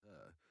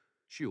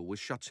She always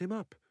shuts him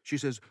up. She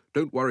says,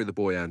 "Don't worry the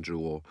boy, Andrew,"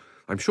 or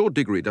 "I'm sure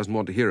Diggory doesn't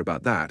want to hear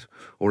about that,"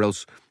 or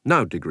else,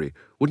 "Now, Diggory,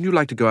 wouldn't you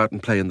like to go out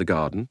and play in the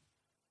garden?"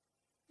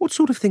 What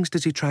sort of things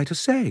does he try to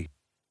say?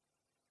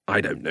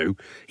 I don't know.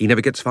 He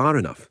never gets far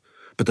enough.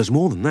 But there's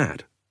more than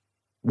that.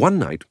 One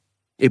night,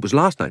 it was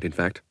last night in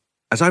fact,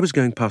 as I was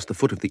going past the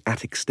foot of the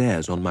attic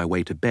stairs on my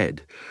way to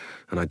bed,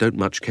 and I don't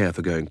much care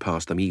for going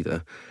past them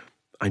either,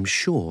 I'm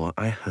sure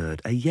I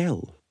heard a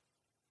yell.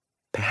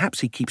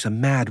 Perhaps he keeps a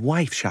mad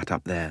wife shut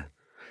up there.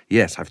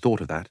 Yes, I've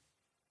thought of that.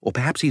 Or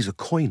perhaps he's a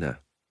coiner.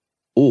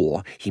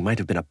 Or he might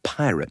have been a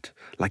pirate,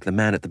 like the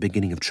man at the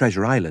beginning of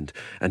Treasure Island,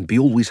 and be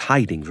always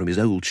hiding from his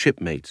old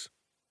shipmates.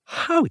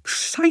 How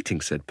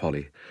exciting, said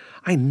Polly.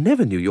 I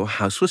never knew your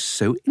house was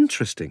so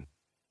interesting.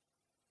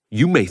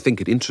 You may think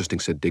it interesting,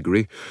 said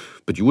Diggory,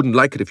 but you wouldn't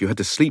like it if you had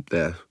to sleep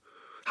there.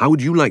 How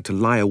would you like to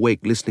lie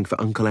awake listening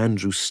for Uncle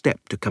Andrew's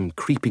step to come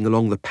creeping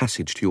along the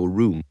passage to your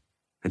room?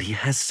 And he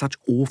has such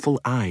awful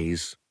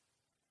eyes.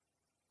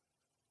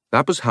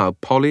 That was how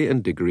Polly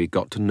and Diggory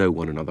got to know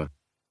one another.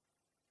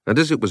 And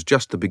as it was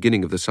just the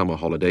beginning of the summer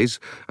holidays,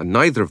 and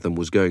neither of them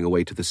was going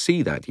away to the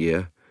sea that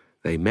year,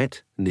 they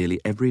met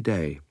nearly every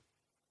day.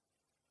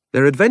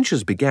 Their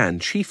adventures began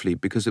chiefly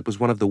because it was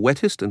one of the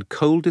wettest and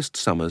coldest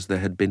summers there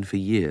had been for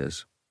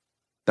years.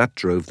 That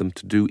drove them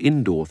to do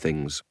indoor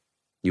things.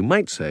 You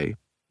might say,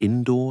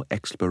 indoor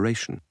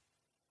exploration.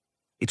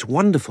 It's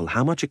wonderful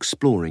how much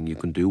exploring you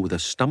can do with a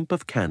stump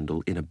of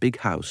candle in a big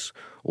house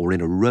or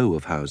in a row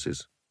of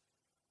houses.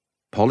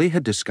 Polly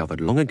had discovered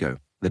long ago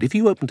that if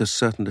you opened a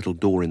certain little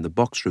door in the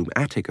box-room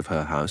attic of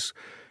her house,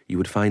 you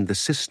would find the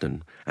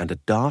cistern and a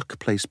dark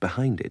place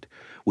behind it,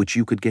 which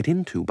you could get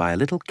into by a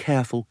little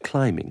careful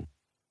climbing.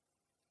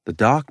 The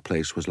dark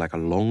place was like a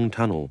long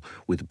tunnel,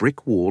 with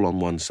brick wall on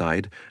one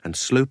side and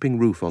sloping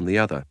roof on the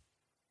other.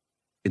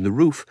 In the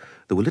roof,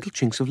 there were little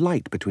chinks of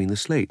light between the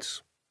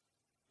slates.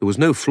 There was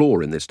no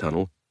floor in this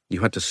tunnel.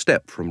 You had to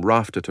step from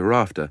rafter to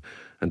rafter,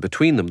 and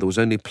between them there was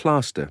only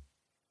plaster.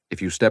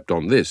 If you stepped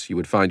on this, you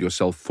would find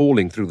yourself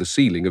falling through the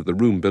ceiling of the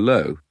room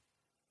below.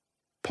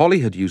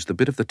 Polly had used the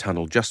bit of the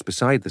tunnel just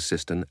beside the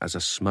cistern as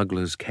a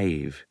smuggler's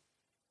cave.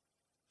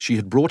 She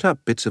had brought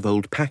up bits of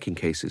old packing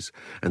cases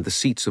and the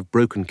seats of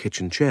broken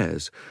kitchen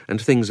chairs and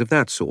things of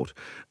that sort,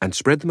 and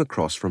spread them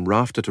across from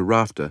rafter to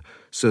rafter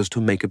so as to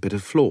make a bit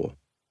of floor.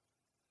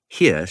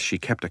 Here she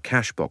kept a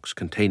cash box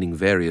containing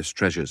various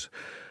treasures,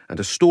 and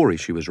a story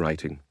she was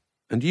writing,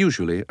 and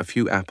usually a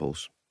few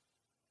apples.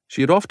 She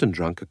had often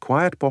drunk a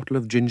quiet bottle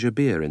of ginger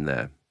beer in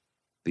there.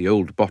 The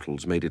old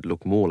bottles made it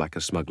look more like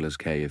a smuggler's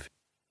cave.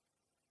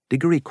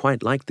 Diggory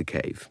quite liked the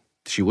cave.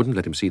 She wouldn't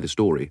let him see the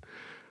story,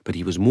 but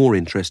he was more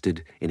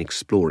interested in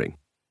exploring.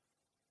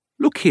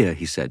 "Look here,"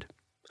 he said.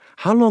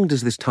 "How long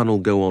does this tunnel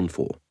go on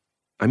for?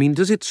 I mean,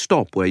 does it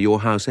stop where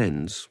your house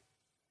ends?"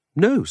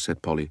 "No,"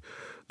 said Polly.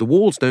 "The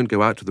walls don't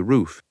go out to the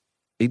roof.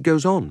 It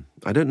goes on.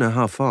 I don't know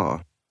how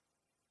far."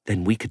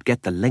 "Then we could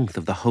get the length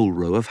of the whole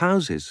row of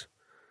houses."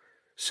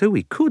 "So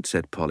we could,"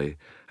 said Polly,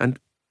 "and,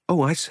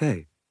 oh, I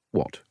say."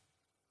 "What?"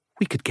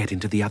 "We could get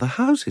into the other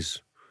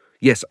houses."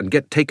 "Yes, and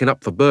get taken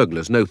up for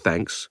burglars, no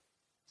thanks."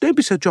 "Don't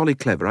be so jolly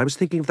clever. I was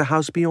thinking of the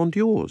house beyond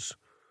yours."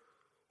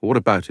 "What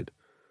about it?"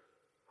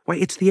 "Why,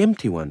 it's the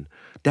empty one.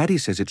 Daddy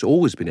says it's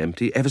always been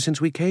empty ever since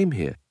we came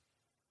here."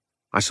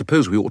 "I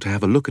suppose we ought to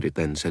have a look at it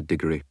then," said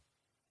Diggory.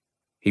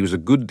 He was a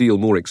good deal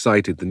more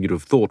excited than you'd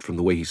have thought from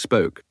the way he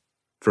spoke,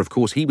 for of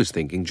course he was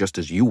thinking, just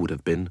as you would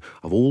have been,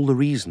 of all the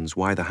reasons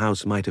why the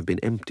house might have been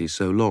empty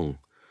so long.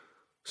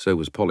 So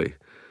was Polly.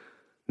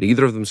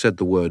 Neither of them said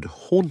the word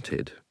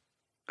haunted,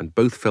 and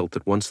both felt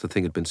that once the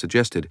thing had been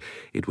suggested,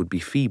 it would be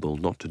feeble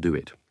not to do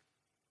it.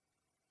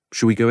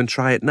 "Shall we go and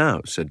try it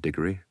now?" said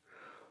Diggory.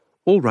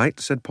 "All right,"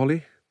 said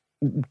Polly.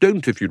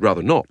 "Don't if you'd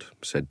rather not,"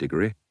 said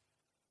Diggory.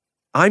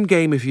 "I'm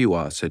game if you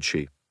are," said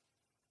she.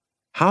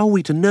 "How are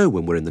we to know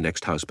when we're in the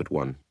next house but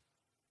one?"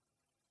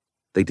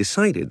 They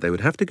decided they would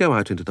have to go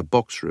out into the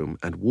box room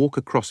and walk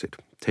across it,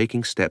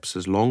 taking steps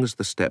as long as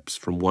the steps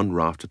from one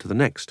rafter to the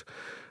next.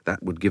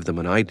 That would give them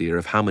an idea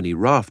of how many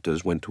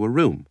rafters went to a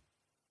room.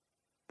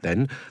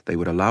 Then they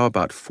would allow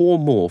about 4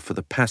 more for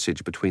the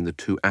passage between the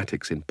 2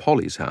 attics in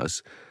Polly's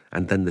house,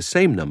 and then the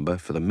same number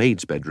for the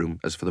maid's bedroom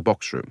as for the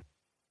box room.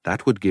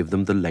 That would give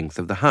them the length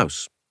of the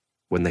house.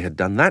 When they had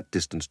done that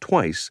distance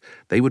twice,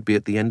 they would be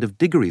at the end of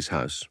Diggory's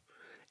house.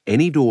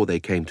 Any door they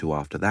came to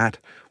after that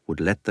would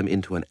let them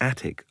into an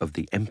attic of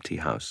the empty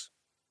house.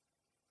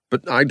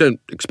 "But I don't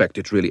expect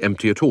it's really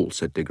empty at all,"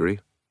 said Diggory.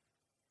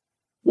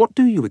 "What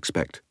do you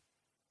expect?"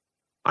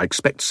 "I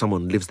expect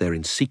someone lives there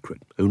in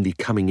secret, only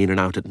coming in and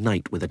out at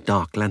night with a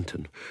dark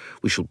lantern.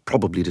 We shall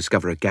probably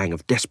discover a gang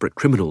of desperate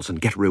criminals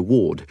and get a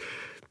reward.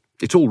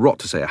 It's all rot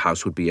to say a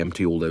house would be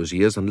empty all those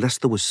years unless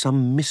there was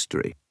some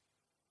mystery."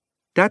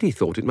 "Daddy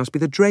thought it must be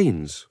the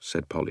drains,"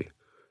 said Polly.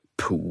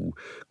 "Pooh!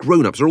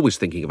 Grown-ups are always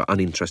thinking of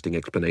uninteresting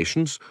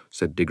explanations,"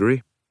 said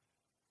Diggory.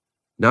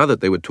 Now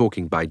that they were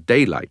talking by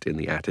daylight in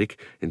the attic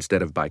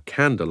instead of by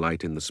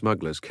candlelight in the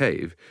smuggler's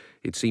cave,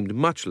 it seemed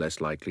much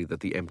less likely that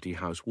the empty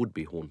house would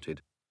be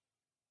haunted.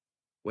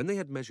 When they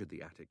had measured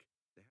the attic,